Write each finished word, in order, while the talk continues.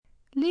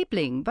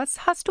Liebling,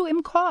 was hast du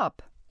im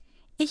Korb?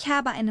 Ich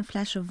habe eine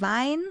Flasche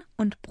Wein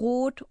und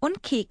Brot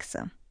und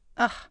Kekse.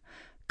 Ach,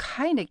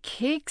 keine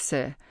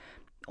Kekse.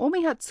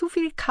 Omi hat zu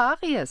viel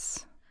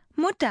Karies.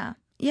 Mutter,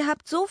 ihr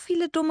habt so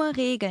viele dumme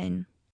Regeln.